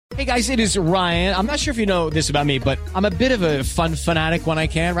Hey guys, it is Ryan. I'm not sure if you know this about me, but I'm a bit of a fun fanatic when I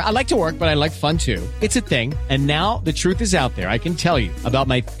can. I like to work, but I like fun too. It's a thing. And now the truth is out there. I can tell you about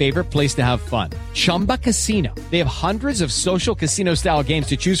my favorite place to have fun. Chumba Casino. They have hundreds of social casino style games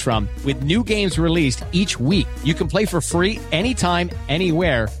to choose from with new games released each week. You can play for free anytime,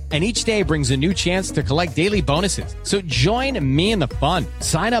 anywhere. And each day brings a new chance to collect daily bonuses. So join me in the fun.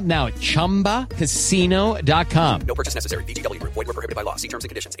 Sign up now at ChumbaCasino.com. No purchase necessary. VGW Group. Void where prohibited by law. See terms and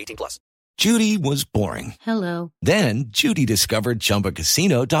conditions. 18+. Judy was boring. Hello. Then Judy discovered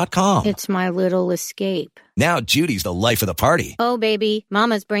ChumbaCasino.com. It's my little escape. Now Judy's the life of the party. Oh, baby,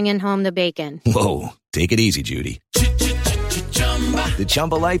 mama's bringing home the bacon. Whoa, take it easy, Judy. The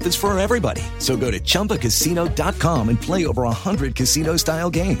Chumba life is for everybody. So go to ChumbaCasino.com and play over 100 casino-style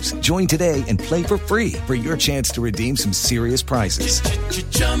games. Join today and play for free for your chance to redeem some serious prizes.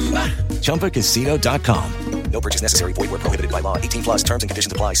 ChumbaCasino.com. No purchase necessary. Void where prohibited by law. 18+. Terms and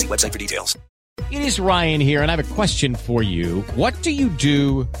conditions apply. See website for details. It is Ryan here, and I have a question for you. What do you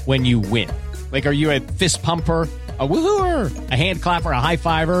do when you win? Like, are you a fist pumper, a woohooer, a hand clapper, a high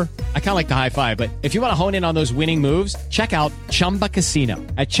fiver? I kind of like the high five, but if you want to hone in on those winning moves, check out Chumba Casino.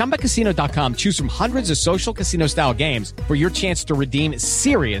 At ChumbaCasino.com, choose from hundreds of social casino style games for your chance to redeem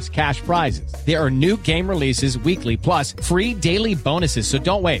serious cash prizes. There are new game releases weekly, plus free daily bonuses. So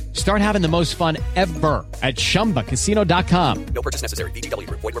don't wait. Start having the most fun ever at ChumbaCasino.com. No purchase necessary. VGW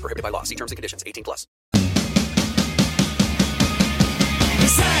Group. Void where prohibited by law. See terms and conditions. 18+. The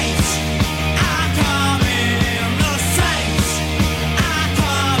Saints are coming. The Saints are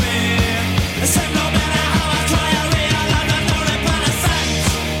coming. The Saints, no matter how I try, I realize the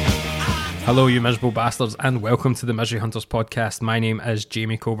Saints. Hello, you miserable bastards, and welcome to the Misery Hunters podcast. My name is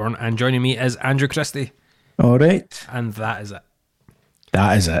Jamie Coburn, and joining me is Andrew Christie. All right. And that is it.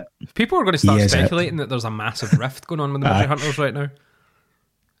 That is it. People are going to start speculating that there's a massive rift going on with the Misery Hunters right now.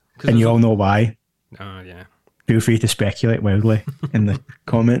 And you all know why. Oh, yeah. Feel free to speculate wildly in the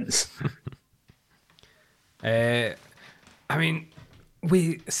comments. I mean,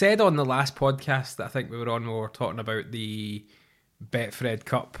 we said on the last podcast that I think we were were talking about the Betfred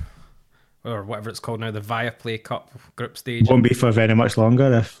Cup, or whatever it's called now, the Viaplay Cup group stage. Won't be for very much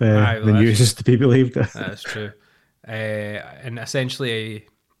longer if the news is to be believed. That's true. And essentially,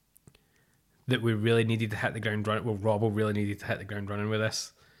 that we really needed to hit the ground running. Well, Robbo really needed to hit the ground running with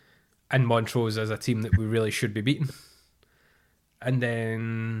this. And Montroses as a team that we really should be beating. And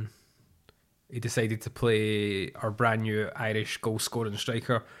then he decided to play our brand new Irish goal scoring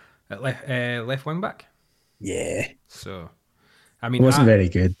striker at left wing back. Yeah. So, I mean, it wasn't very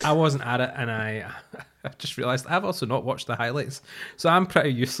good. I wasn't at it, and I just realised I've also not watched the highlights. So I'm pretty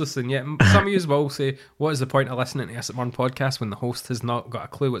useless, and yet some of you will say, what is the point of listening to us at one podcast when the host has not got a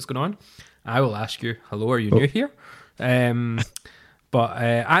clue what's going on? I will ask you, hello, are you new here? But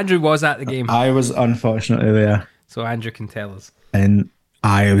Andrew was at the game. I was unfortunately there. So Andrew can tell us. And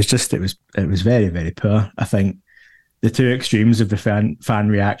it was very, very poor. I think the two extremes of the fan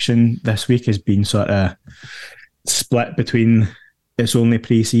reaction this week has been sort of split between it's only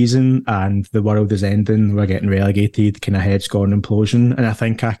pre-season and the world is ending, we're getting relegated, kind of head scoring implosion. And I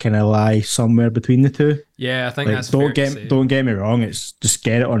think I kind of lie somewhere between the two. Yeah, I think like, that's fair to say. Don't get me wrong, it's just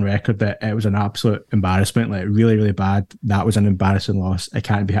get it on record that it was an absolute embarrassment, like really, really bad. That was an embarrassing loss. It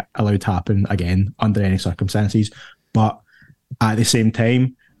can't be allowed to happen again under any circumstances. But at the same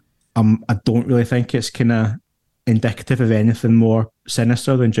time, I don't really think it's kind of indicative of anything more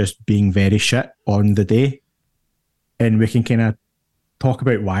sinister than just being very shit on the day. And we can kind of talk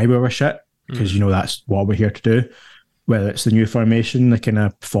about why we were shit, because, you know, that's what we're here to do. Whether it's the new formation, the kind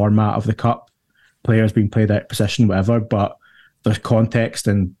of format of the cup, players being played out of position, whatever, but there's context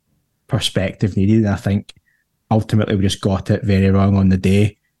and perspective needed. And I think ultimately we just got it very wrong on the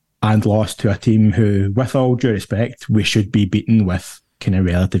day and lost to a team who, with all due respect, we should be beaten with kind of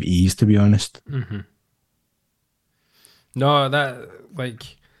relative ease, to be honest. Mm-hmm. No, I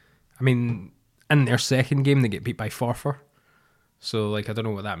mean, in their second game, they get beat by Forfar. So, I don't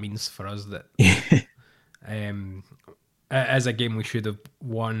know what that means for us. That as a game we should have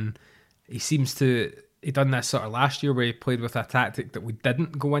won. He done this sort of last year where he played with a tactic that we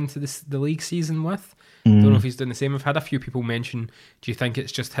didn't go into the league season with. Don't know if he's doing the same. I've had a few people mention, do you think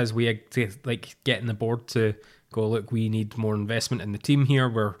it's just his way to getting the board to go, look, we need more investment in the team here.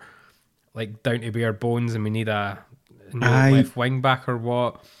 We're down to bare bones and we need a new left wing back or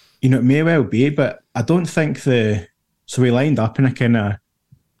what? You know, it may well be, but I don't think so we lined up in a kind of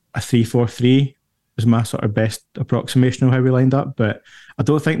a 3-4-3 was my sort of best approximation of how we lined up, but I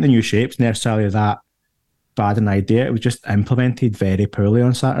don't think the new shape's necessarily that bad an idea. It was just implemented very poorly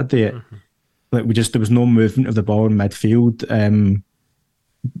on Saturday. There was no movement of the ball in midfield.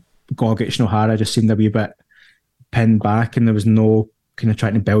 Gogic and O'Hara just seemed a wee bit pinned back, and there was no kind of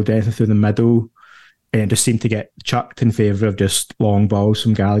trying to build anything through the middle. And it just seemed to get chucked in favour of just long balls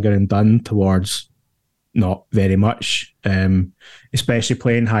from Gallagher and Dunn towards not very much. Especially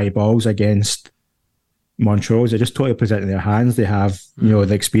playing high balls against Montrose. They just totally put it in their hands. They have,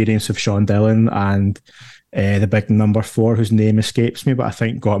 the experience of Sean Dillon and the big number 4, whose name escapes me, but I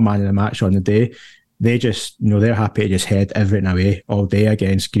think got man of the match on the day. They just, they're happy to just head everything away all day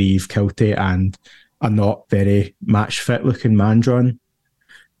against Grieve, Kilty, and a not very match fit looking Mandron.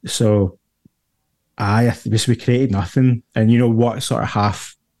 So, we created nothing. And what sort of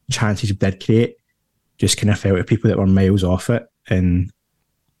half chances we did create just kind of fell to people that were miles off it. And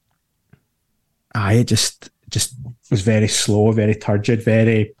it just was very slow, very turgid,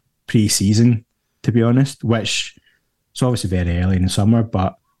 very pre-season, to be honest, which it's obviously very early in the summer,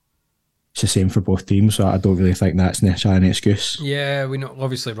 but it's the same for both teams, so I don't really think that's necessarily an excuse. Yeah, we know.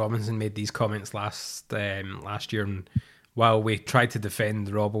 Obviously, Robinson made these comments last year, and while we tried to defend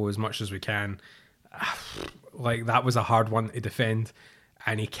Robbo as much as we can, like that was a hard one to defend,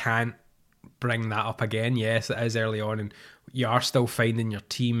 and he can't bring that up again. Yes, it is early on, and you are still finding your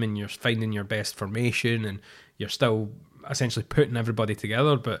team, and you're finding your best formation, and you're still essentially putting everybody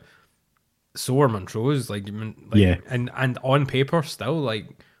together. But so are Montrose, yeah, and on paper, still like.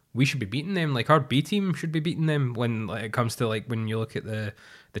 We should be beating them. Like our B team should be beating them when it comes to when you look at the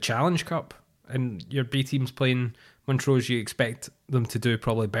Challenge Cup and your B team's playing Montrose, you expect them to do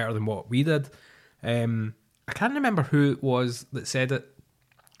probably better than what we did. I can't remember who it was that said it.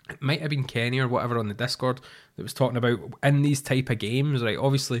 It might have been Kenny or whatever on the Discord that was talking about in these type of games, right?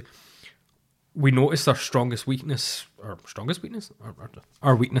 Obviously, we noticed our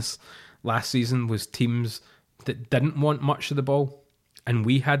weakness last season was teams that didn't want much of the ball. And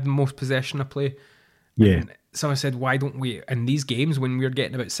we had the most possession of play. Yeah. And so I said, why don't we, in these games when we're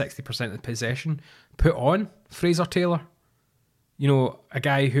getting about 60% of the possession, put on Fraser Taylor? A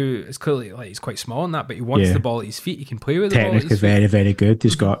guy who is clearly, he's quite small in that, but he wants the ball at his feet. He can play with the ball at his feet. Technically very, very good.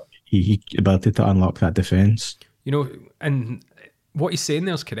 He's got the ability to unlock that defence. And what he's saying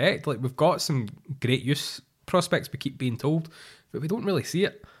there is correct. We've got some great use prospects, we keep being told, but we don't really see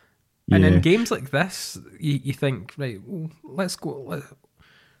it. And in games like this, you think, right, well, let's go,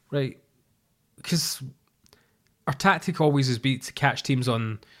 right, because our tactic always has been to catch teams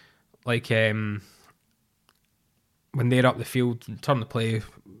on, when they're up the field, turn the play,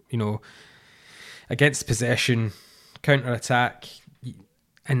 against possession, counter-attack,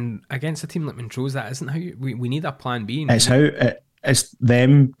 and against a team like Montrose, that isn't how we need a plan B. It's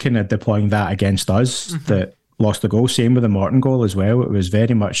them kind of deploying that against us that lost the goal. Same with the Morton goal as well. It was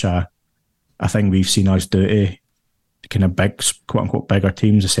very much a thing we've seen us do to kind of big, quote unquote, bigger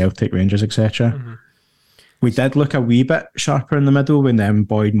teams, the Celtic, Rangers, etc. We did look a wee bit sharper in the middle when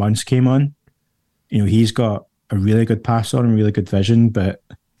Boyd Munce came on. He's got a really good pass on and really good vision, but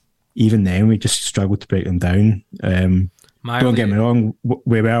even then we just struggled to break them down. Don't get me wrong,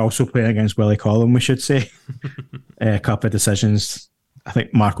 we were also playing against Willie Collum, we should say. A couple of decisions. I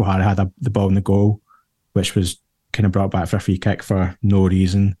think Mark O'Hara had the ball in the goal, which was kind of brought back for a free kick for no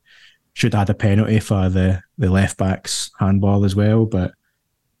reason. Should have had a penalty for the left back's handball as well, but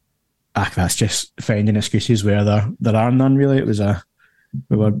that's just finding excuses where there are none really. It was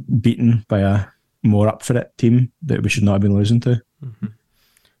we were beaten by a more up for it team that we should not have been losing to.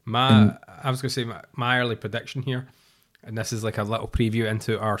 I was going to say my early prediction here, and this is like a little preview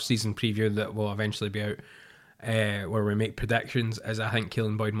into our season preview that will eventually be out, where we make predictions, is I think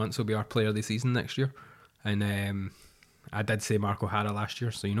Keelan Boyd Munce will be our player of the season next year. And I did say Mark O'Hara last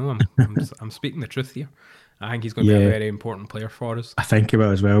year, so I'm speaking the truth here. I think he's going to be a very important player for us. I think he will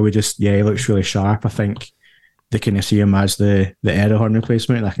as well. He looks really sharp. I think they kind of see him as the Errehorn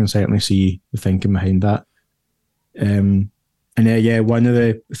replacement, and I can certainly see the thinking behind that. One of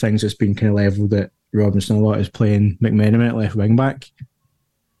the things that's been kind of levelled at Robinson a lot is playing McMenamin at left wing back,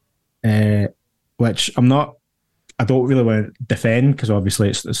 which I don't really want to defend because obviously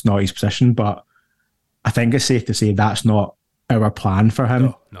it's not his position, but I think it's safe to say that's not our plan for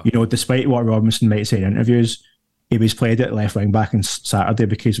him. No. Despite what Robinson might say in interviews, he was played at left wing back on Saturday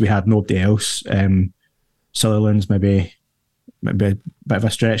because we had nobody else. Sutherland's maybe a bit of a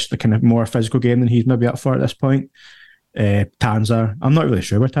stretch, the kind of more physical game than he's maybe up for at this point. Tanzer, I'm not really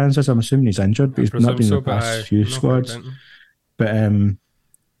sure where Tanzer is. I'm assuming he's injured, but he's not been in the past few squads. But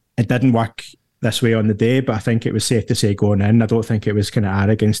it didn't work this way on the day, but I think it was safe to say going in, I don't think it was kind of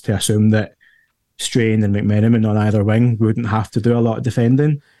arrogance to assume that Strain and McMenamin on either wing wouldn't have to do a lot of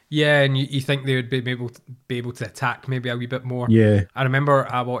defending. Yeah, and you think they would be able to attack maybe a wee bit more. Yeah. I remember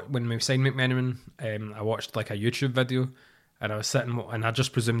when we signed McMenamin, I watched like a YouTube video and I was sitting and I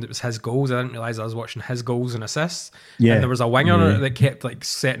just presumed it was his goals. I didn't realise I was watching his goals and assists. Yeah. And there was a winger that kept like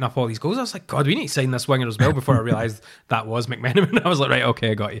setting up all these goals. I was like, God, we need to sign this winger as well, before I realised that was McMenamin. I was like, right,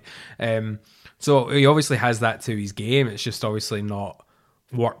 okay, I got you. So he obviously has that to his game. It's just obviously not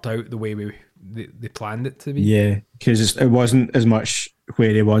worked out the way they planned it to be. Yeah, because it wasn't as much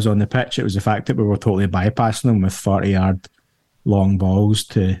where he was on the pitch. It was the fact that we were totally bypassing him with 40-yard long balls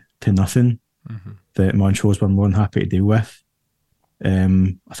to nothing that Montroses were more than happy to deal with.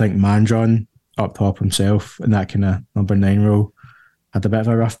 I think Mandron up top himself in that kind of number 9 role had a bit of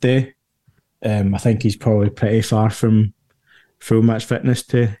a rough day. I think he's probably pretty far from full match fitness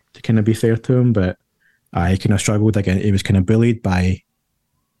to kind of be fair to him, but he kind of struggled again. He was kind of bullied by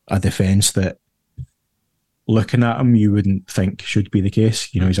a defence that, looking at him, you wouldn't think should be the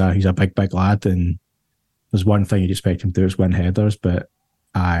case. You know, he's a big lad, and there's one thing you'd expect him to do is win headers, but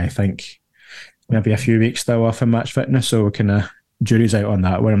I think maybe a few weeks still off in match fitness, so kind of jury's out on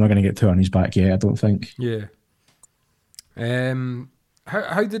that one. I'm not going to get too on his back yet, I don't think. Yeah.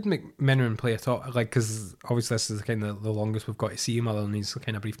 How did McMenamin play at all? Like, because obviously this is kind of the longest we've got to see him, other than his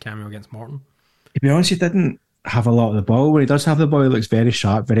kind of brief cameo against Morton. To be honest, he didn't have a lot of the ball. When he does have the ball, he looks very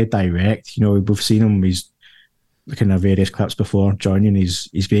sharp, very direct. You know, we've seen him, he's looking at various clips before joining. He's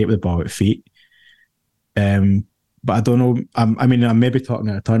great with the ball at feet. But I don't know. I mean, I'm maybe talking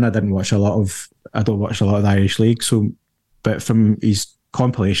out of turn. I don't watch a lot of the Irish League. So, but from his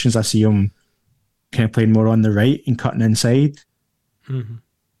compilations, I see him kind of playing more on the right and cutting inside,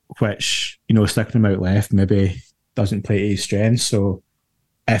 which, you know, sticking him out left maybe doesn't play to his strengths. So,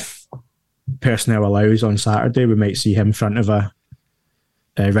 if personnel allows on Saturday, we might see him front of a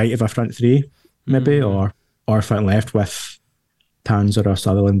right of a front three, maybe, or front left with Tanzer or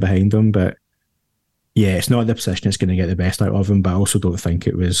Sutherland behind him. But yeah, it's not the position that's going to get the best out of him. But I also don't think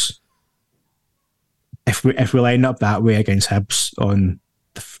it was. If we line up that way against Hibs on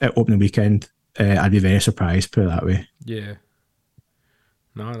the opening weekend, I'd be very surprised. Put it that way. Yeah.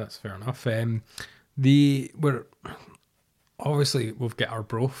 No, that's fair enough. Obviously we've got our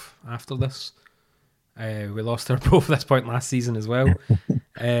Broth after this. We lost our Broth at this point last season as well.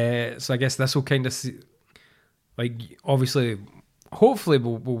 So I guess this will kind of see, like, obviously, hopefully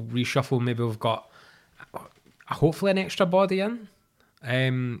we'll reshuffle. Maybe we've got hopefully an extra body in. I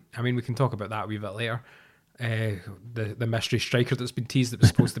mean, we can talk about that a wee bit later. The mystery striker that's been teased that was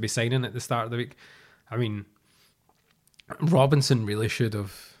supposed to be signing at the start of the week. I mean, Robinson really should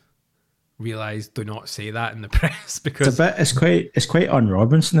have realised, do not say that in the press, because it's quite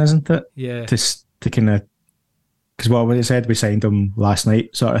un-Robinson, isn't it? Yeah. To kind of, because what he said, we signed him last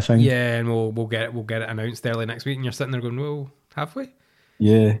night, sort of thing. Yeah, and we'll get it announced early next week, and you're sitting there going, well, have we?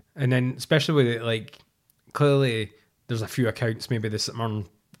 Yeah. And then especially with it, like, clearly there's a few accounts maybe this on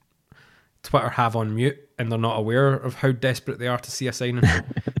Twitter have on mute, and they're not aware of how desperate they are to see a signing.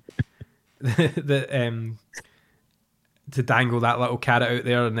 To dangle that little carrot out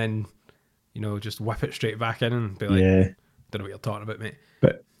there and then, you know, just whip it straight back in and be like, don't know what you're talking about, mate.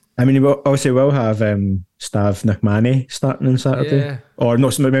 But I mean, obviously we'll have Stav Nickmani starting on Saturday. Yeah. Or no,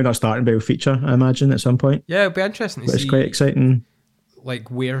 maybe not starting, but he'll feature, I imagine, at some point. Yeah, it'll be interesting to see. It's quite exciting.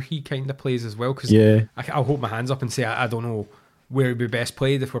 Like, where he kind of plays as well. Because I'll hold my hands up and say, I don't know where he'd be best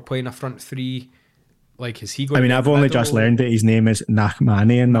played if we're playing a front three. Like, is he going? I mean, I've only just learned that his name is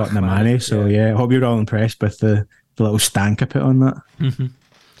Nachmani and not Namani. So yeah, I hope you're all impressed with the little stank I put on that. Mm-hmm.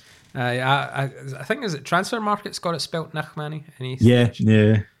 I think, is it Transfer Market's got it spelt Nachmani?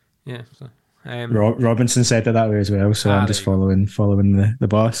 Yeah. So, Robinson said it that way as well, so I'm just following the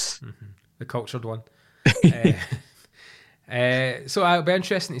boss. Mm-hmm. The cultured one. So it'll be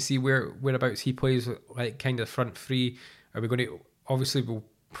interesting to see whereabouts he plays, like, kind of front three. Are we going to, obviously we'll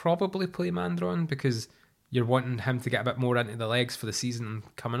probably play Mandron because you're wanting him to get a bit more into the legs for the season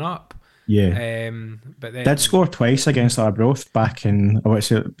coming up. Yeah. But then, did score twice against Arbroath back in, I want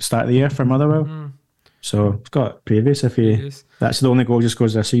to say, start of the year for Motherwell. Mm-hmm. So it's got previous. If that's the only goal he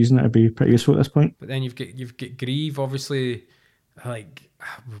scores this season, it'd be pretty useful at this point. But then you've got Grieve, obviously. Like,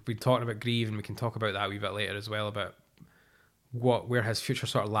 we've been talking about Grieve, and we can talk about that a wee bit later as well, about where his future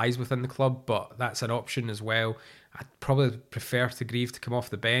sort of lies within the club. But that's an option as well. I'd probably prefer to Grieve to come off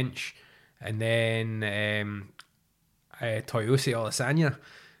the bench, and then Toyosi Olasanya,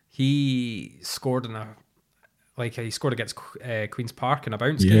 he scored against Queen's Park in a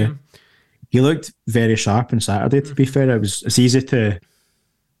bounce game. He looked very sharp on Saturday, to be fair. It's easy to,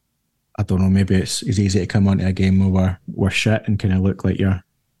 I don't know, maybe it's easy to come onto a game where we're shit and kind of look like you're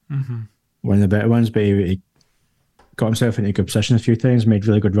one of the better ones, but he got himself into a good position a few times, made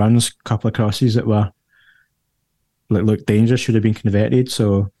really good runs, a couple of crosses that were looked dangerous, should have been converted.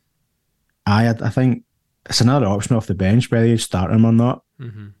 So I think it's another option off the bench whether you start him or not.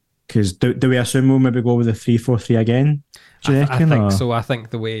 Because do we assume we'll maybe go with the 3-4-3 again? Do you I reckon? think or? so. I think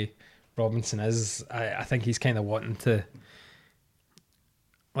the way Robinson is, I think he's kind of wanting to.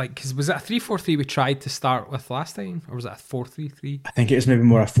 Like, because was it a 3-4-3 we tried to start with last time, or was it a 4-3-3? I think it's maybe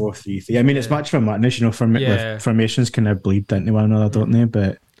more a 4-3-3. I mean, it's much of a madness, with formations kind of bleed into one another, don't they?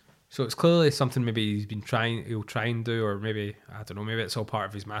 But so it's clearly something maybe he'll try and do, or maybe, I don't know, maybe it's all part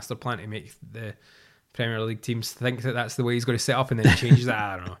of his master plan to make the Premier League teams think that that's the way he's going to set up, and then he changes that.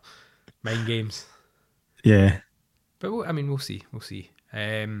 I don't know, mind games. Yeah, but I mean, we'll see.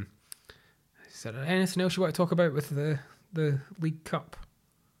 Is there anything else you want to talk about with the League Cup?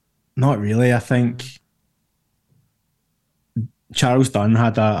 not really. I think Charles Dunn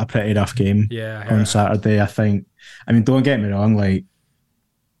had a pretty rough game on Saturday. I think. I mean, don't get me wrong. Like,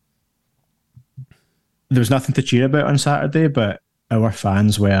 there was nothing to cheer about on Saturday, but our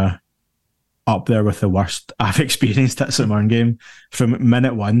fans were up there with the worst I've experienced at St Mirren game from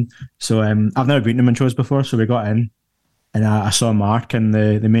minute one. So I've never been to Montroses before, so we got in and I saw Mark in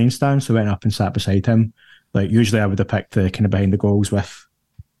the main stand, so I went up and sat beside him. Like, usually I would have picked the kind of behind the goals with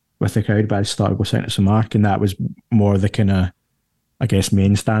the crowd, but I just thought I'd go sit next to Mark, and that was more the kind of, I guess,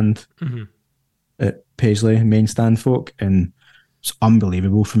 main stand at Paisley, main stand folk, and it's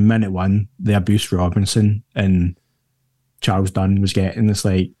unbelievable. From minute one, the abuse Robinson and Charles Dunn was getting. It's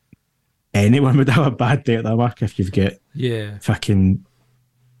like, anyone would have a bad day at that work if you've got fucking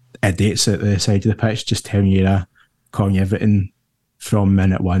idiots at the side of the pitch just telling you calling you everything from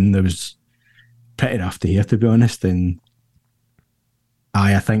minute one. There was pretty rough to hear, to be honest, and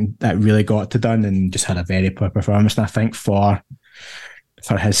I think that really got to Dunn and just had a very poor performance. And I think for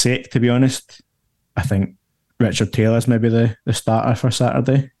his sake, to be honest, I think Richard Taylor's maybe the starter for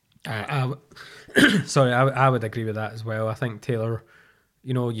Saturday. Sorry, I would agree with that as well. I think Taylor,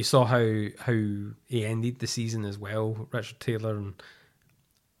 you saw how he ended the season as well, Richard Taylor, and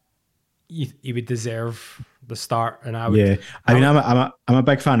he would deserve the start. And I'm a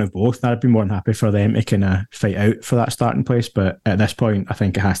big fan of both, and I'd be more than happy for them to kind of fight out for that starting place. But at this point, I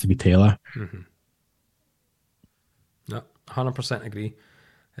think it has to be Taylor. No, 100% agree.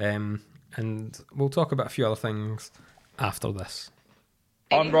 And we'll talk about a few other things after this.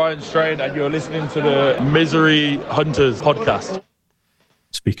 I'm Ryan Strain, and you're listening to the Misery Hunters podcast.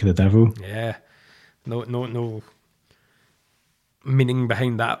 Speak of the devil. Yeah, no meaning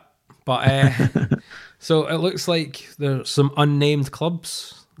behind that. But so it looks like there's some unnamed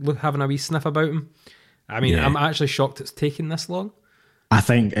clubs having a wee sniff about him. I mean, I'm actually shocked it's taken this long. I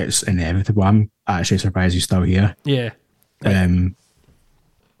think it's inevitable. I'm actually surprised he's still here. Yeah. And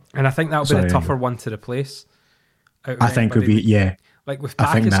I think that would be the tougher one to replace. I think would be, like with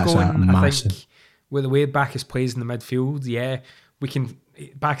Bacchus going, I think with the way Bacchus plays in the midfield,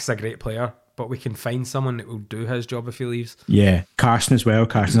 Bacchus is a great player, but we can find someone that will do his job if he leaves. Yeah, Carson as well.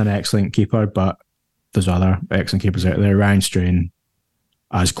 Carson's an excellent keeper, but there's other excellent keepers out there. Ryan Strain,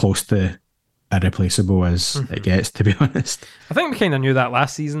 as close to irreplaceable as it gets, to be honest. I think we kind of knew that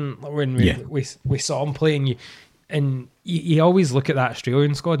last season when we saw him playing. And you always look at that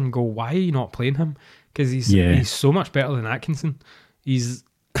Australian squad and go, why are you not playing him? Because he's so much better than Atkinson. He's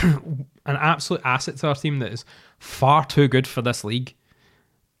an absolute asset to our team that is far too good for this league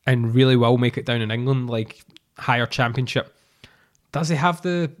and really will make it down in England, like higher championship. Does he have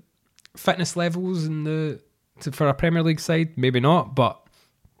the fitness levels for a Premier League side? Maybe not, but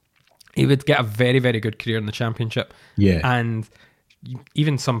he would get a very, very good career in the championship. Yeah. And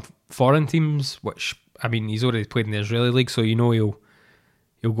even some foreign teams, which, I mean, he's already played in the Israeli league, so he'll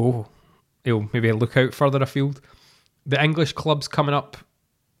maybe look out further afield. The English clubs coming up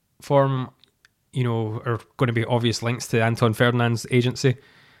for him, are going to be obvious links to Anton Ferdinand's agency.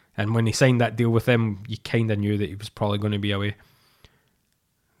 And when he signed that deal with them, you kind of knew that he was probably going to be away.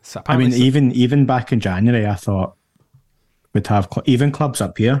 So I mean, even back in January, I thought we'd have even clubs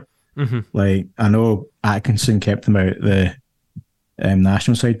up here. Like, I know Atkinson kept them out the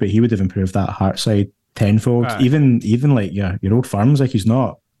national side, but he would have improved that Heart side tenfold. Even like your old firms, like he's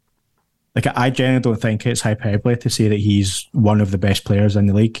not. Like, I genuinely don't think it's hyperbole to say that he's one of the best players in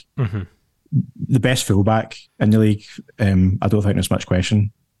the league. The best fullback in the league. I don't think there's much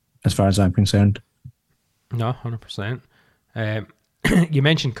question as far as I'm concerned. No, 100%. You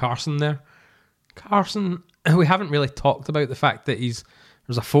mentioned Carson there. Carson, we haven't really talked about the fact that there's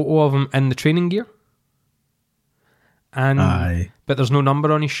a photo of him in the training gear. But there's no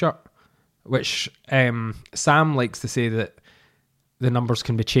number on his shirt, which Sam likes to say that the numbers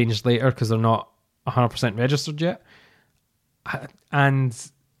can be changed later because they're not 100% registered yet. And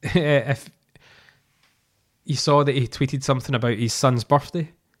if you saw that he tweeted something about his son's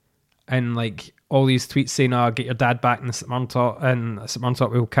birthday, and like all these tweets saying, "Oh, get your dad back in the St. Martin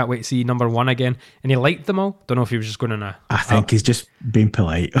we can't wait to see number 1 again." And he liked them all. Don't know if he was just going on I think he's just being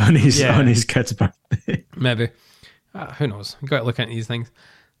polite on his kid's birthday. Maybe. Who knows? You got to look into these things.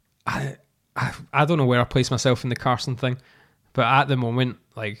 I don't know where I place myself in the Carson thing, but at the moment,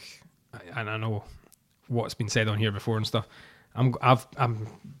 like, and I know what's been said on here before and stuff, I'm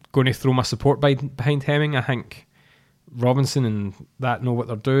going to throw my support behind Hemming. I think Robinson and that know what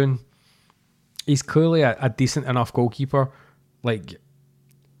they're doing. He's clearly a decent enough goalkeeper. Like,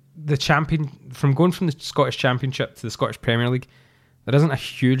 the champion, from going from the Scottish Championship to the Scottish Premier League, there isn't a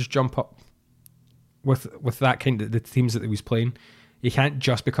huge jump up with that kind of the teams that he was playing. He can't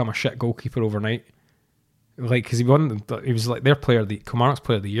just become a shit goalkeeper overnight. Like, because he was like their Kilmarnock's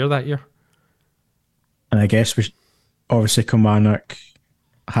player of the year that year. And I guess obviously Kilmarnock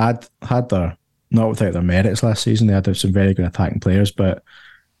had their, not without their merits last season. They had some very good attacking players, but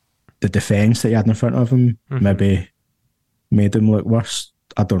the defence that he had in front of him maybe made him look worse.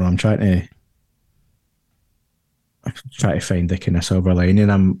 I don't know. I'm trying to find the kind of silver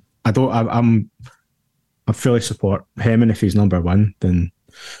lining. I fully support him, and if he's number 1, then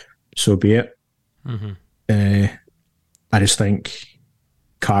so be it. I just think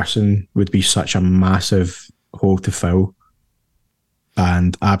Carson would be such a massive hole to fill,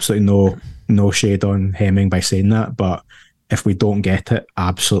 and absolutely no shade on Hemming by saying that, but if we don't get it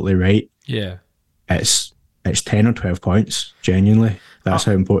absolutely right, it's 10 or 12 points. Genuinely, that's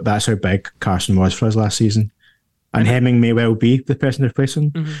how important. That's how big Carson was for us last season, and Hemming may well be the person to replace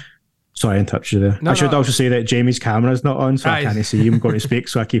him. Sorry, I interrupted you there. I should also say that Jamie's camera's not on, so I can't see him going to speak,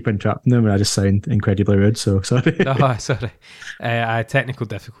 so I keep interrupting him, and I just sound incredibly rude, so sorry. Oh, sorry. I had technical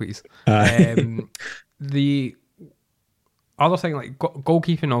difficulties. The other thing, like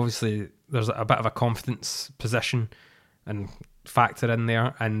goalkeeping, obviously, there's a bit of a confidence position and factor in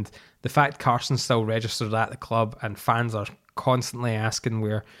there, and the fact Carson's still registered at the club and fans are constantly asking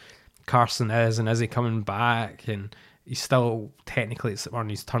where Carson is and is he coming back, and he's still technically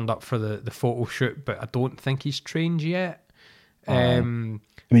he's turned up for the photo shoot, but I don't think he's trained yet. I mean,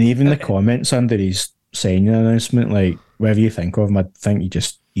 even the comments under his signing announcement, like, whatever you think of him, I think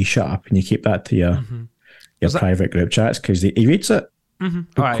you shut up and you keep that to your private group chats, because he reads it.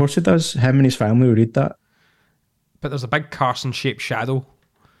 Of course he does. Him and his family will read that. But there's a big Carson-shaped shadow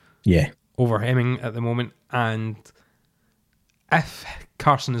over Hemming at the moment, and if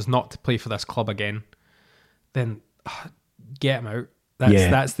Carson is not to play for this club again, then get him out.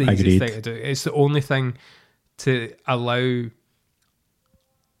 That's the easiest thing to do. It's the only thing to allow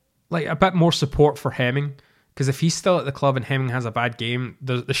like a bit more support for Hemming, because if he's still at the club and Hemming has a bad game,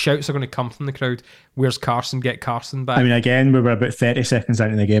 the shouts are going to come from the crowd, "Where's Carson? Get Carson back." I mean, again, we were about 30 seconds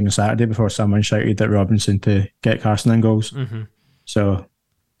into the game on Saturday before someone shouted at Robinson to get Carson in goals. So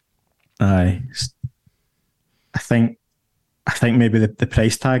I think maybe the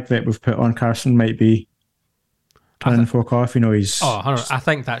price tag that we've put on Carson might be turning folk off. You know, he's... I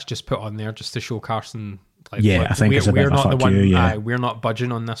think that's just put on there just to show Carson... Like, I think it's a bit of a fuck you, we're not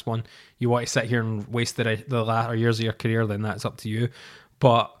budging on this one. You want to sit here and waste the latter years of your career, then that's up to you.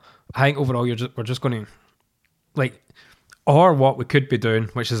 But I think overall we're just going to... Like... Or what we could be doing,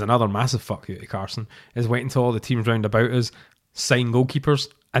 which is another massive fuck you to Carson, is wait until all the teams round about us sign goalkeepers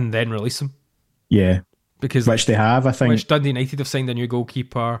and then release them. Yeah. Because which they have, I think. Which Dundee United have signed a new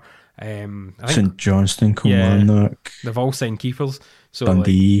goalkeeper. St Johnstone, Kilmarnock. They've all signed keepers. So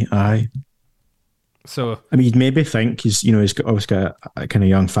Dundee, aye. So I mean, you'd maybe think he's always got a kind of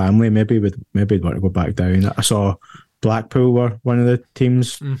young family. Maybe he'd want to go back down. I saw Blackpool were one of the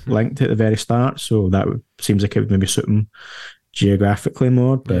teams linked at the very start, so that seems like it would maybe suit him geographically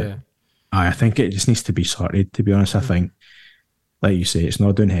more. But I think it just needs to be sorted. To be honest, I think, like you say, it's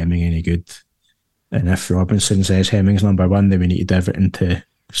not doing Hemming any good. And if Robinson says Hemming's number one, then we need to do everything to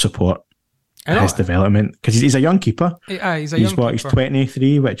support his development, because he's a young keeper. He's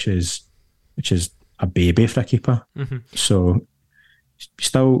 23, which is a baby for a keeper. So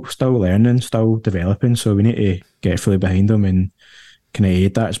still learning, still developing. So we need to get fully behind him and kind of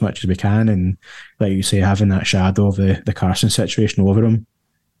aid that as much as we can. And like you say, having that shadow of the Carson situation over him,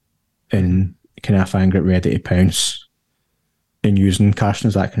 and kind of a fan group ready to pounce, and using Carson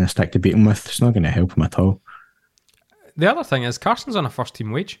as that kind of stick to beat him with, it's not going to help him at all. The other thing is Carson's on a first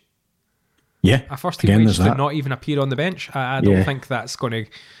team wage. Yeah, a first team wage to not even appear on the bench. I don't think that's going to.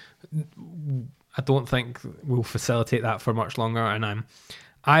 I don't think we'll facilitate that for much longer. And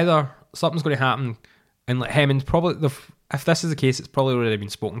either something's going to happen, and like Hemming probably, if this is the case, it's probably already been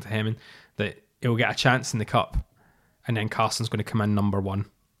spoken to Hemming that he'll get a chance in the cup, and then Carson's going to come in number one,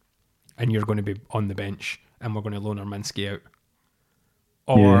 and you're going to be on the bench, and we're going to loan Minsky out.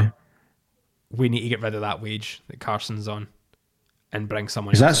 we need to get rid of that wage that Carson's on and bring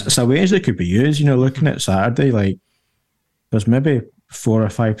someone Because else it's a wage that could be used. Looking at Saturday, like there's maybe 4 or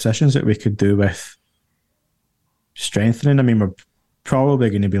 5 positions that we could do with strengthening. I mean, we're probably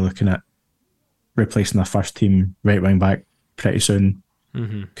going to be looking at replacing our first team right wing back pretty soon.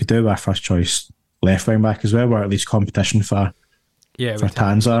 Could do our first choice left wing back as well, or at least competition for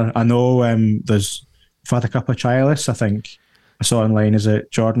Tanser. I know we've had a couple of trialists. I think I saw online, is it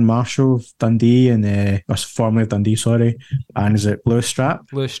Jordan Marshall of Dundee or formerly of Dundee, sorry, and is it Lewis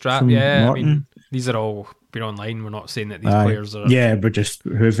Strapp? Lewis Strapp, yeah. Morton? I mean, these are all been online. We're not saying that these players are. Yeah, we're just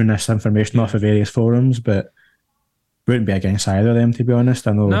hoovering this information off of various forums, but wouldn't be against either of them, to be honest.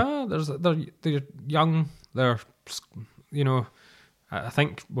 I know. No, they're young. They're, I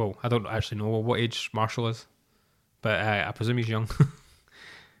think. Well, I don't actually know what age Marshall is, but I presume he's young.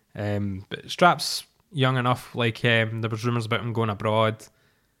 But Strapp's young enough. Like there was rumours about him going abroad,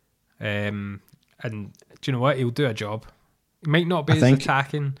 and do you know what? He'll do a job. He might not be as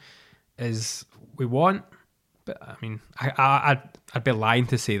attacking as we want, but I mean, I'd be lying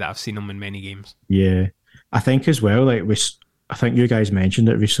to say that I've seen him in many games. Yeah, I think as well. I think you guys mentioned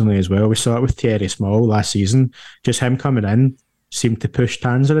it recently as well. We saw it with Thierry Small last season. Just him coming in seemed to push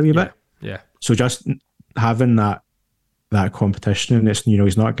Tanser a wee bit. Yeah. So just having that competition, and it's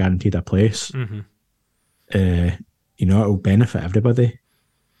he's not guaranteed a place. It'll benefit everybody.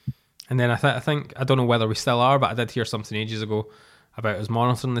 And then I think I don't know whether we still are, but I did hear something ages ago about us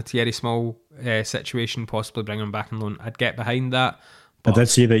monitoring the Thierry Small situation, possibly bringing him back on loan. I'd get behind that. I did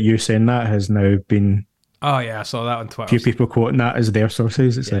see that you saying that has now been. Oh yeah, I saw that on Twitter. A few people quoting that as their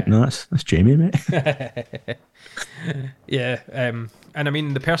sources. It's like, no, that's Jamie, mate. Yeah, and I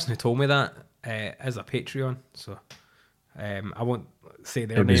mean the person who told me that is a Patreon, so I won't say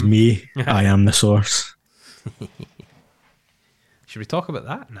their name. It was me. I am the source. Should we talk about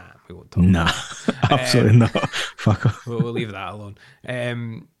that? Nah, we won't talk. Nah, absolutely not. Fuck off. We'll leave that alone.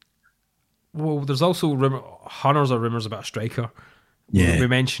 Well, there's also hunters or rumours about a striker. Yeah. We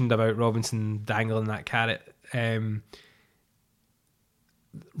mentioned about Robinson dangling that carrot.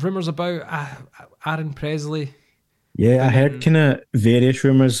 Rumours about Aaron Presley. Yeah, I heard kind of various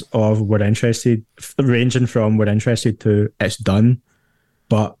rumours of we're interested, ranging from we're interested to it's done,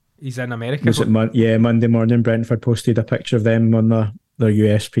 but he's in America. Was it Monday morning Brentford posted a picture of them on their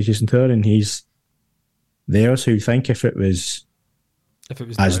US pre-season tour, and he's there. So you think if it was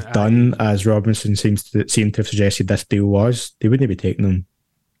as done as Robinson seemed to have suggested this deal was, they wouldn't be taking them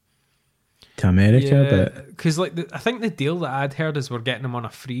to America. But because I think the deal that I'd heard is we're getting him on a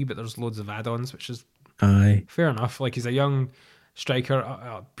free, but there's loads of add-ons, which is fair enough. Like he's a young striker,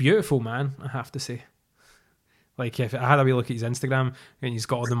 a beautiful man, I have to say. Like if I had a wee look at his Instagram and he's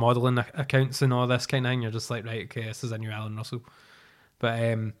got all the modelling accounts and all this kind of thing, you're just like, right, okay, this is a new Alan Russell.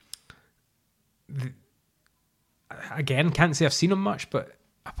 But again, can't say I've seen him much, but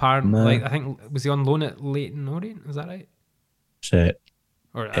apparently, I think, was he on loan at Leyton Orient? Is that right? Shit.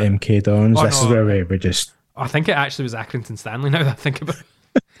 Or MK Dons. This is where we just. I think it actually was Accrington Stanley. Now that I think about it.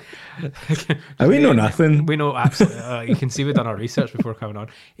 We know nothing. We know absolutely. You can see we've done our research before coming on.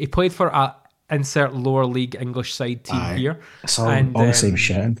 He played for a insert lower league English side team here. It's all the same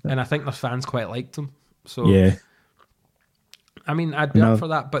shit. And I think their fans quite liked him. So yeah. I mean, I'd be up for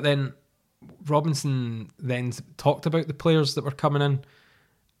that. But then Robinson then talked about the players that were coming in,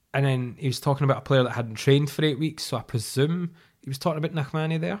 and then he was talking about a player that hadn't trained for 8 weeks, so I presume he was talking about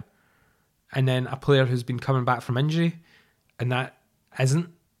Nachmani there, and then a player who's been coming back from injury, and that isn't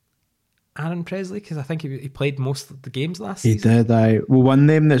Aaron Presley, because I think he played most of the games last season. He did. Well, one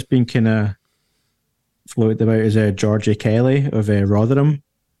name that's been kind of floated about is Georgie Kelly of Rotherham,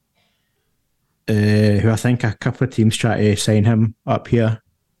 who I think a couple of teams tried to sign him up here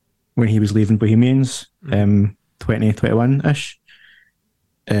when he was leaving Bohemians, 2021-ish.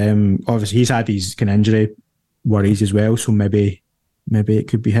 Obviously, he's had these kind of injury worries as well, so maybe it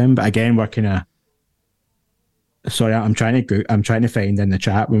could be him. But again, we're kind of. Sorry, I'm trying to find in the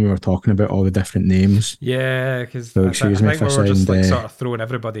chat when we were talking about all the different names. Yeah, because so I think we were just sort of throwing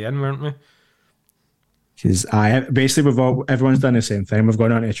everybody in, weren't we? Because basically everyone's done the same thing. We've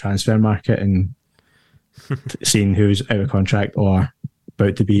gone onto the transfer market and seen who's out of contract or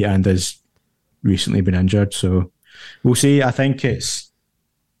about to be and has recently been injured. So we'll see. I think it's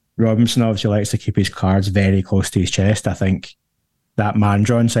Robinson obviously likes to keep his cards very close to his chest. I think that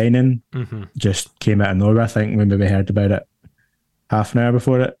Mandron signing just came out of nowhere. I think when we heard about it half an hour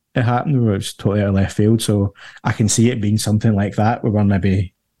before it happened, it was totally out of left field. So I can see it being something like that, where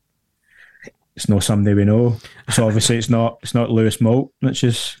maybe it's not somebody we know. So obviously it's not Lewis Moult, which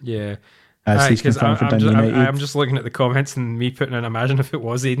is as he's Because confirmed for I'm, Dundee United. I'm just looking at the comments and me putting in, imagine if it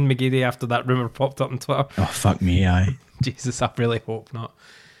was Aidan McGeady after that rumour popped up on Twitter. Oh, fuck me, aye. Jesus, I really hope not.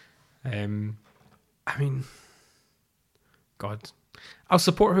 I mean, God, I'll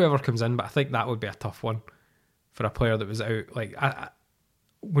support whoever comes in, but I think that would be a tough one for a player that was out. Like,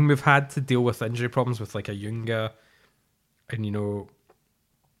 when we've had to deal with injury problems with like a Junga and, you know,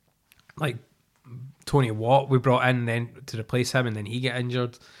 like Tony Watt we brought in then to replace him and then he get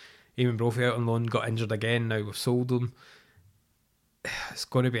injured. Even Brophy out on loan got injured again. Now we've sold him. It's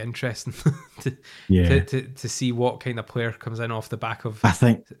going to be interesting to see what kind of player comes in off the back of. I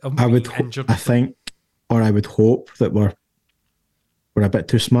think of I would. being injured. I think, or I would hope that we're a bit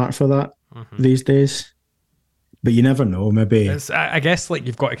too smart for that these days. But you never know. Maybe I guess like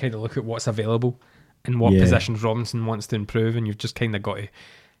you've got to kind of look at what's available and what positions Robinson wants to improve, and you've just kind of got to,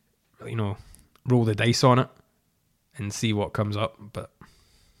 you know, roll the dice on it and see what comes up. But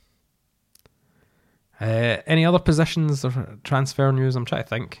any other positions or transfer news? I'm trying to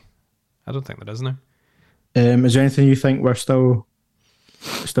think. I don't think there is now. Is there anything you think we're still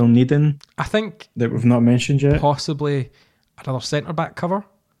needing? I think that we've not mentioned yet. Possibly another centre back cover.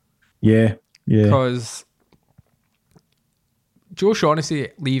 Yeah. Because Joe Shaughnessy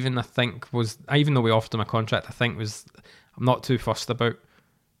leaving, I think, was, even though we offered him a contract, I think I'm not too fussed about.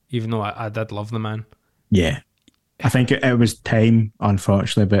 Even though I did love the man. Yeah, I think it was time,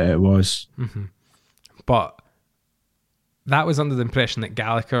 unfortunately, but it was. Mm-hmm. But that was under the impression that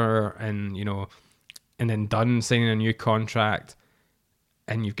Gallagher and, you know, and then Dunn signing a new contract,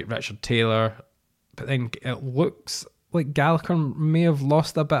 and you've got Richard Taylor, but then it looks like Gallagher may have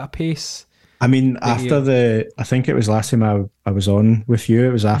lost a bit of pace. I mean, after I think it was last time I was on with you,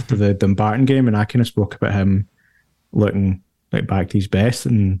 it was after the Dumbarton game, and I kind of spoke about him looking like back to his best,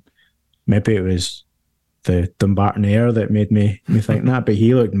 and maybe it was the Dumbarton air that made me think that, but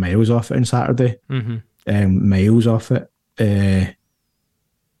he looked miles off it on Saturday. Miles off it.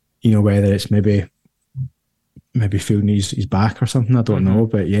 You know, whether it's maybe feeling his back or something, I don't know,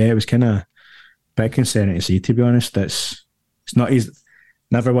 but yeah, it was kind of a bit concerning to see, to be honest. It's not, he's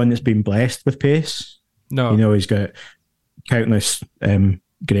never one that's been blessed with pace. No. You know, he's got countless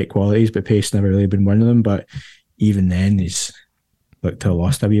great qualities, but pace never really been one of them, but even then he's looked to have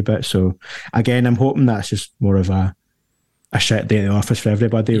lost a wee bit. So again, I'm hoping that's just more of a shit day in the office for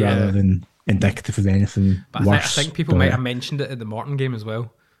everybody rather than indicative of anything worse. I think people might have mentioned it at the Morton game as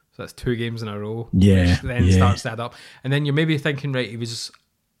well. So that's 2 games in a row. Yeah. Which then starts to add up. And then you're maybe thinking, right, he was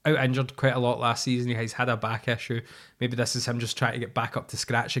out injured quite a lot last season. He's had a back issue. Maybe this is him just trying to get back up to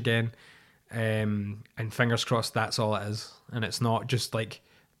scratch again. And fingers crossed that's all it is. And it's not just like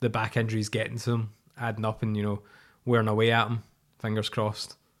the back injuries getting to him, adding up and, you know, wearing away at him. Fingers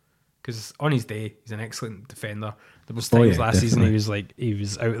crossed. Because on his day, he's an excellent defender. There was times last season he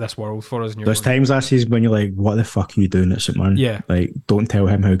was out of this world for us. And there's times last season when you're like, what the fuck are you doing at St Mirren? Yeah. Like, don't tell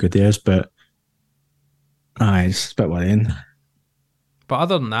him how good he is, but it's a bit worrying. But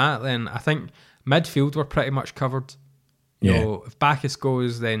other than that, then I think midfield we're pretty much covered. You know, if Bacchus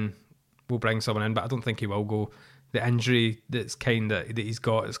goes, then we'll bring someone in, but I don't think he will go. The injury that he's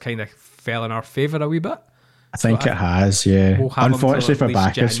got has kind of fell in our favour a wee bit. I think it has, yeah. Unfortunately for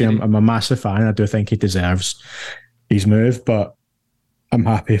Bacchus, I'm a massive fan. I do think he deserves his move, but I'm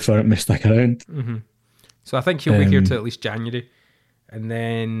happy for him to stick around. Mm-hmm. So I think he'll be here till at least January. And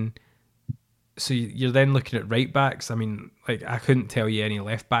then, so you're then looking at right backs. I mean, like, I couldn't tell you any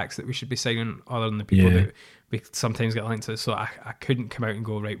left backs that we should be signing other than the people that we sometimes get linked to. So I couldn't come out and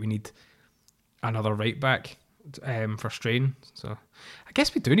go, right, we need another right back for Strain. So I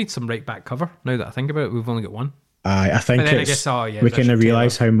guess we do need some right back cover now that I think about it. We've only got one. I think we kind of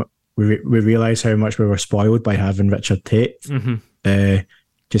realise we realise how much we were spoiled by having Richard Tate.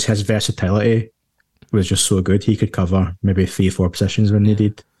 Just his versatility was just so good. He could cover maybe 3-4 positions when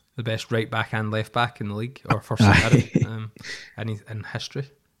needed. The best right back and left back in the league, or for St Mirren in history,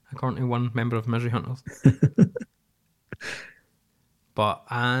 according to one member of Misery Hunters. But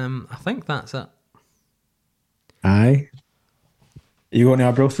I think that's it. Aye. Are you going to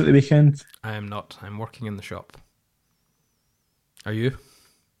Arbroath at the weekend? I am not. I'm working in the shop. Are you?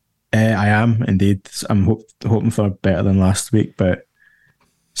 I am indeed. I'm hoping for better than last week, but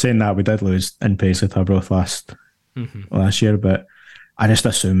saying that, we did lose in Paisley to Arbroath last year, but I just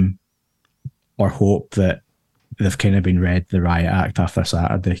assume or hope that they've kind of been read the riot act after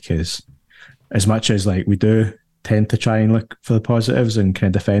Saturday, because as much as like we do tend to try and look for the positives and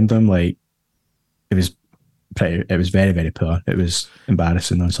kind of defend them, like it was very, very poor. It was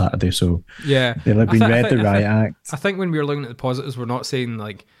embarrassing on Saturday. So yeah, they've been read the riot act. I think when we were looking at the positives, we're not saying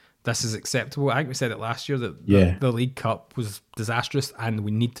like this is acceptable. I think we said it last year that the League Cup was disastrous and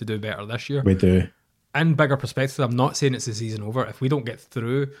we need to do better this year. We do. In bigger perspective, I'm not saying it's the season over. If we don't get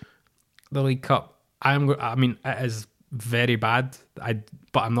through the League Cup, I mean, it is very bad.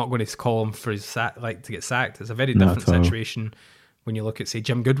 But I'm not going to call him for to get sacked. It's a very different situation when you look at, say,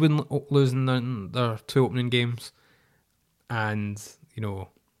 Jim Goodwin losing their 2 opening games, and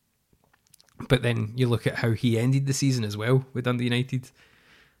but then you look at how he ended the season as well with Dundee United.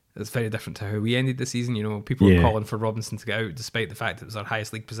 It's very different to how we ended the season. People were calling for Robinson to get out, despite the fact it was our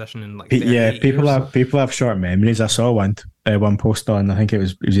highest league position in like 38 years. People have short memories. I saw one post on, I think it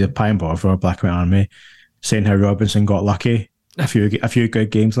was either Pie and Bother or Black and White Army, saying how Robinson got lucky a few good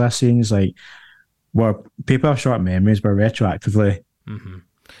games last season. It's like, where people have short memories, we're retroactively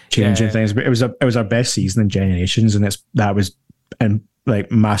changing things. But it was our best season in generations, and that was in like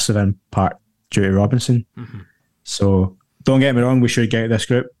massive in part due to Robinson. So don't get me wrong, we should get out this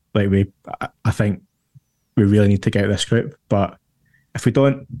group. Like I think we really need to get out this group. But if we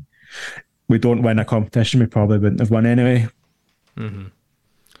don't win a competition, we probably wouldn't have won anyway. And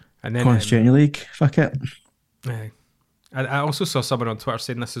then Constitution League, fuck it. I also saw someone on Twitter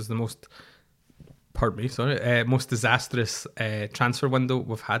saying this is the most disastrous transfer window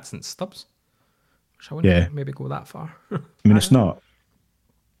we've had since Stubbs. Which I wouldn't maybe go that far. I mean, it's not.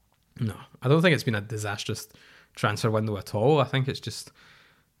 No, I don't think it's been a disastrous transfer window at all. I think it's just,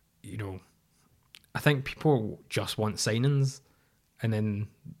 I think people just want signings, and then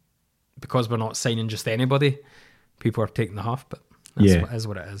because we're not signing just anybody, people are taking the huff. But that's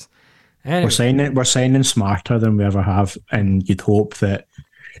what it is. Anyway. We're signing smarter than we ever have, and you'd hope that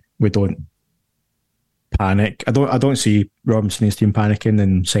we don't panic. I don't see Robinson's team panicking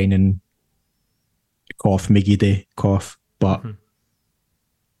and signing McGeady, but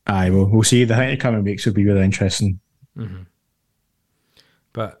we'll see. I think the coming weeks will be really interesting.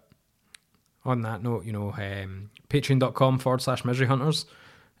 But on that note, patreon.com/Misery Hunters.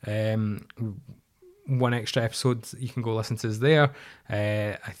 One extra episode you can go listen to is there.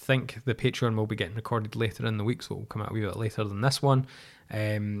 I think the Patreon will be getting recorded later in the week, so it will come out a wee bit later than this one.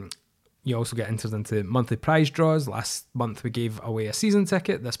 You also get entered into monthly prize draws. Last month we gave away a season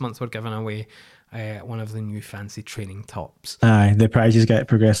ticket. This month we're giving away one of the new fancy training tops. Aye, the prizes get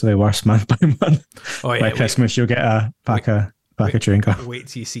progressively worse month by month. By Christmas you'll get a pack of training cup. Wait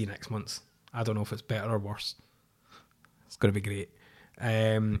till you see next month. I don't know if it's better or worse. It's going to be great.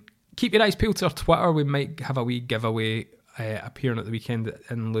 Keep your eyes peeled to our Twitter. We might have a wee giveaway appearing at the weekend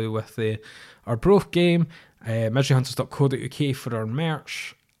in lieu with our Broth game. Miseryhunters.co.uk for our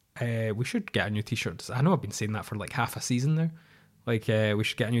merch. We should get a new t-shirt. I know I've been saying that for like half a season now. We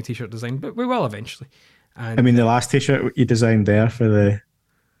should get a new t-shirt design, but we will eventually. And, I mean, the last t-shirt you designed there for the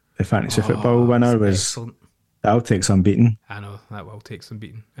fantasy football winner was excellent. That'll take some beating. I know, that will take some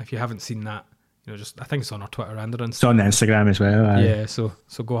beating. If you haven't seen that, I think it's on our Twitter and our Instagram. It's on the Instagram as well. Yeah, so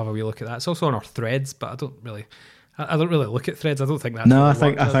go have a wee look at that. It's also on our threads, but I don't really look at threads. I don't think that's. No, I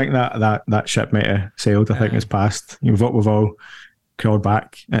think that ship might have sailed. I think it's past. We've all crawled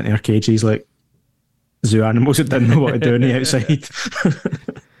back into our cages like zoo animals that didn't know what to do on the outside.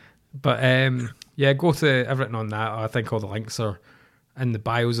 But go to everything on that. I think all the links are in the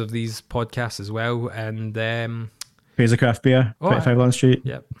bios of these podcasts as well. And Fraser Craft Beer, 25 London Street.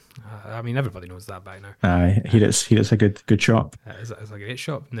 Yep. I mean, everybody knows that by now. Aye, it's a good shop. It's a great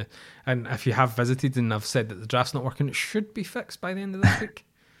shop. And if you have visited and I've said that the draft's not working, it should be fixed by the end of this week.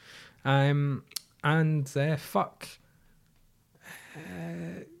 Fuck.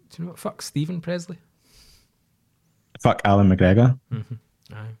 Do you know what? Fuck Stephen Presley. Fuck Alan McGregor.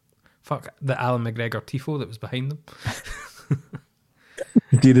 Aye. Fuck the Alan McGregor tifo that was behind them.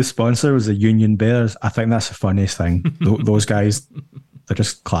 The sponsor was the Union Bears. I think that's the funniest thing. Those guys, they're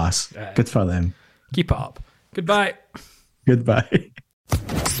just class. Good for them. Keep it up. Goodbye. Goodbye.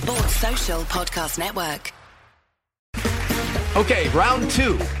 Sports Social Podcast Network. Okay, round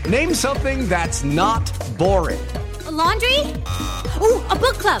 2. Name something that's not boring. A laundry? Ooh, a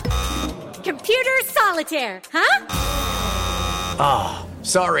book club. Computer solitaire, huh? Ah,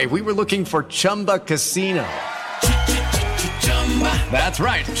 sorry, we were looking for Chumba Casino. That's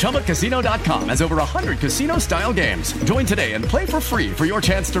right, ChumbaCasino.com has over 100 casino-style games. Join today and play for free for your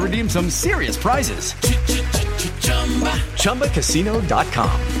chance to redeem some serious prizes.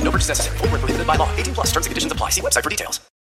 ChumbaCasino.com. No purchase necessary. Void where prohibited by law. 18+ terms and conditions apply. See website for details.